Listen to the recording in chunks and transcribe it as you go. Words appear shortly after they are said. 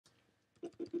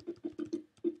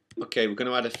Okay, we're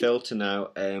going to add a filter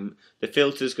now. The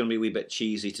filter is going to be a wee bit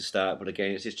cheesy to start, but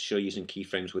again, it's just to show you using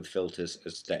keyframes with filters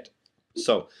instead.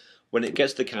 So, when it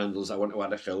gets the candles, I want to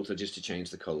add a filter just to change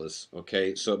the colours.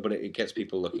 Okay, so but it gets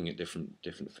people looking at different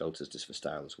filters just for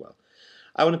style as well.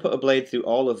 I want to put a blade through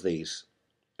all of these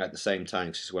at the same time.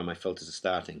 This is where my filters are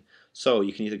starting. So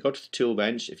you can either go to the tool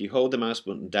bench. If you hold the mouse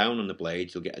button down on the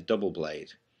blade, you'll get a double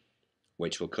blade,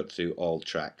 which will cut through all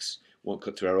tracks. Won't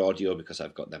cut through our audio because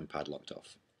I've got them padlocked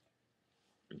off.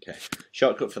 Okay,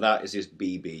 shortcut for that is just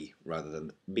BB rather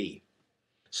than B.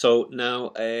 So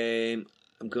now I'm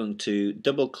going to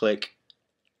double click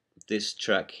this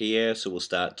track here, so we'll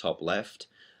start top left,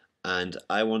 and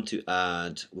I want to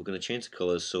add, we're going to change the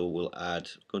colors, so we'll add,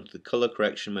 go into the color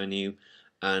correction menu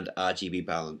and RGB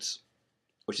balance,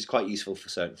 which is quite useful for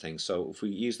certain things. So if we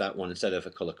use that one instead of a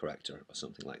color corrector or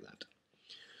something like that.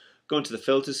 Go into the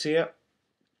filters here,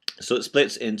 so it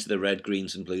splits into the red,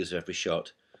 greens and blues of every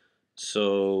shot.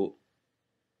 So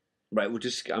right, I'm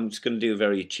just going to do a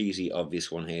very cheesy,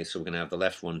 obvious one here. So we're going to have the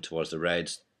left one towards the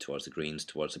reds, towards the greens,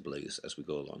 towards the blues as we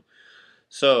go along.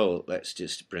 So let's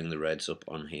just bring the reds up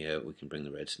on here. We can bring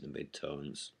the reds in the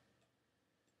mid-tones.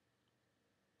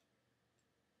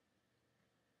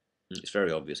 It's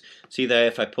very obvious. See there,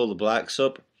 if I pull the blacks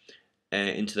up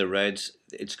into the reds,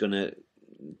 it's going to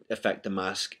affect the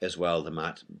mask as well, the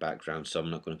matte background. So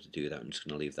I'm not going to do that. I'm just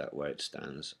going to leave that where it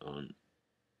stands on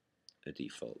a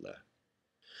default there.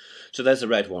 So there's the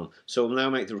red one. So we'll now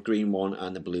make the green one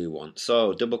and the blue one.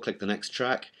 So double click the next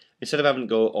track. Instead of having to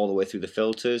go all the way through the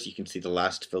filters, you can see the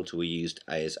last filter we used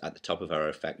is at the top of our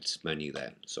effects menu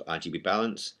there. So RGB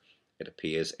balance, it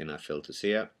appears in our filters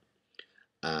here.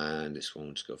 And this one,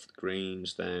 we'll just go for the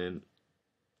greens then.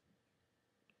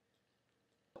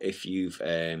 If you've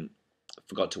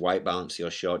forgot to white balance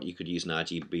your shot, you could use an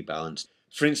RGB balance.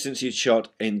 For instance, you'd shot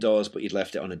indoors but you'd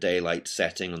left it on a daylight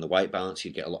setting. On the white balance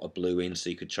you'd get a lot of blue in, so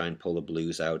you could try and pull the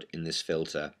blues out in this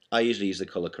filter. I usually use the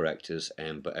color correctors,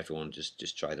 but everyone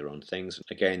just try their own things.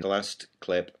 Again, the last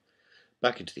clip,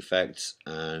 back into the effects,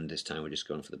 and this time we're just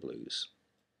going for the blues.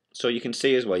 So you can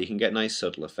see as well, you can get nice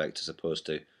subtle effects as opposed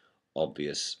to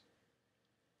obvious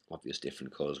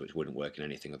different colors which wouldn't work in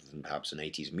anything other than perhaps an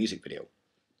 80s music video.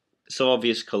 So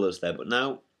obvious colors there, but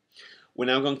now we're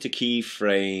now going to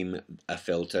keyframe a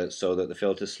filter so that the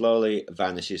filter slowly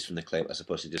vanishes from the clip as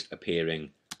opposed to just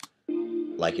appearing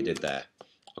like it did there.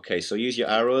 Okay, so use your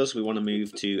arrows. We want to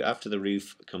move to after the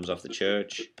roof comes off the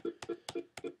church.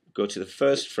 Go to the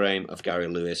first frame of Gary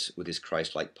Lewis with his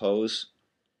Christ-like pose,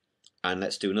 and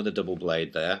let's do another double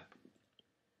blade there.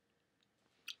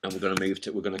 And we're going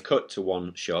to cut to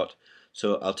one shot.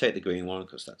 So I'll take the green one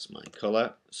because that's my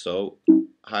color. So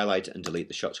highlight and delete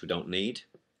the shots we don't need.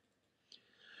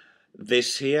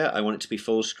 This here, I want it to be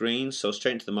full screen, so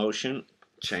straight into the motion,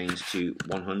 change to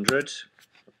 100.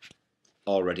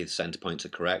 Already the center points are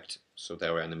correct, so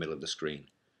there we are in the middle of the screen.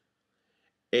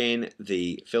 In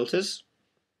the filters,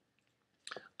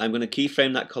 I'm going to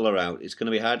keyframe that color out. It's going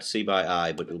to be hard to see by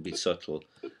eye, but it'll be subtle.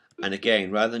 And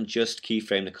again, rather than just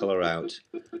keyframe the color out,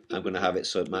 I'm going to have it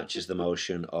so it matches the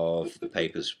motion of the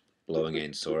papers blowing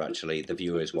in, so actually the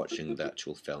viewer is watching the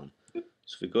actual film.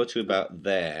 So if we go to about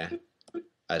there,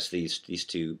 as these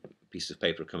two pieces of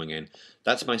paper are coming in,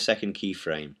 that's my second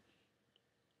keyframe.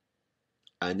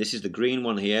 And this is the green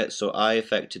one here, so I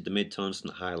affected the midtones and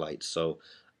the highlights. So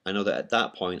I know that at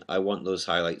that point I want those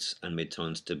highlights and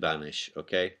midtones to vanish,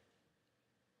 okay?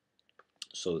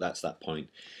 So that's that point.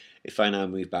 If I now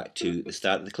move back to the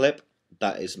start of the clip,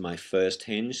 that is my first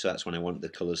hinge, so that's when I want the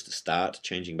colours to start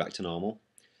changing back to normal.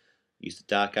 Use the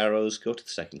dark arrows, go to the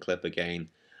second clip again,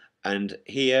 and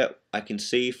here I can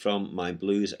see from my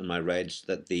blues and my reds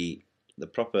that the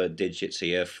proper digits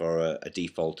here for a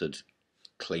defaulted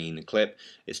clean clip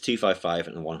is 255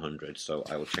 and 100, so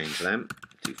I will change them,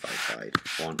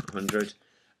 255, 100,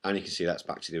 and you can see that's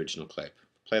back to the original clip.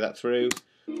 Play that through,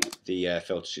 the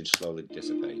filter should slowly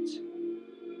dissipate.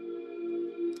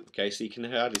 Okay, so you can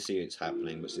hardly see it's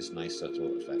happening, but it's this nice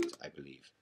subtle effect, I believe.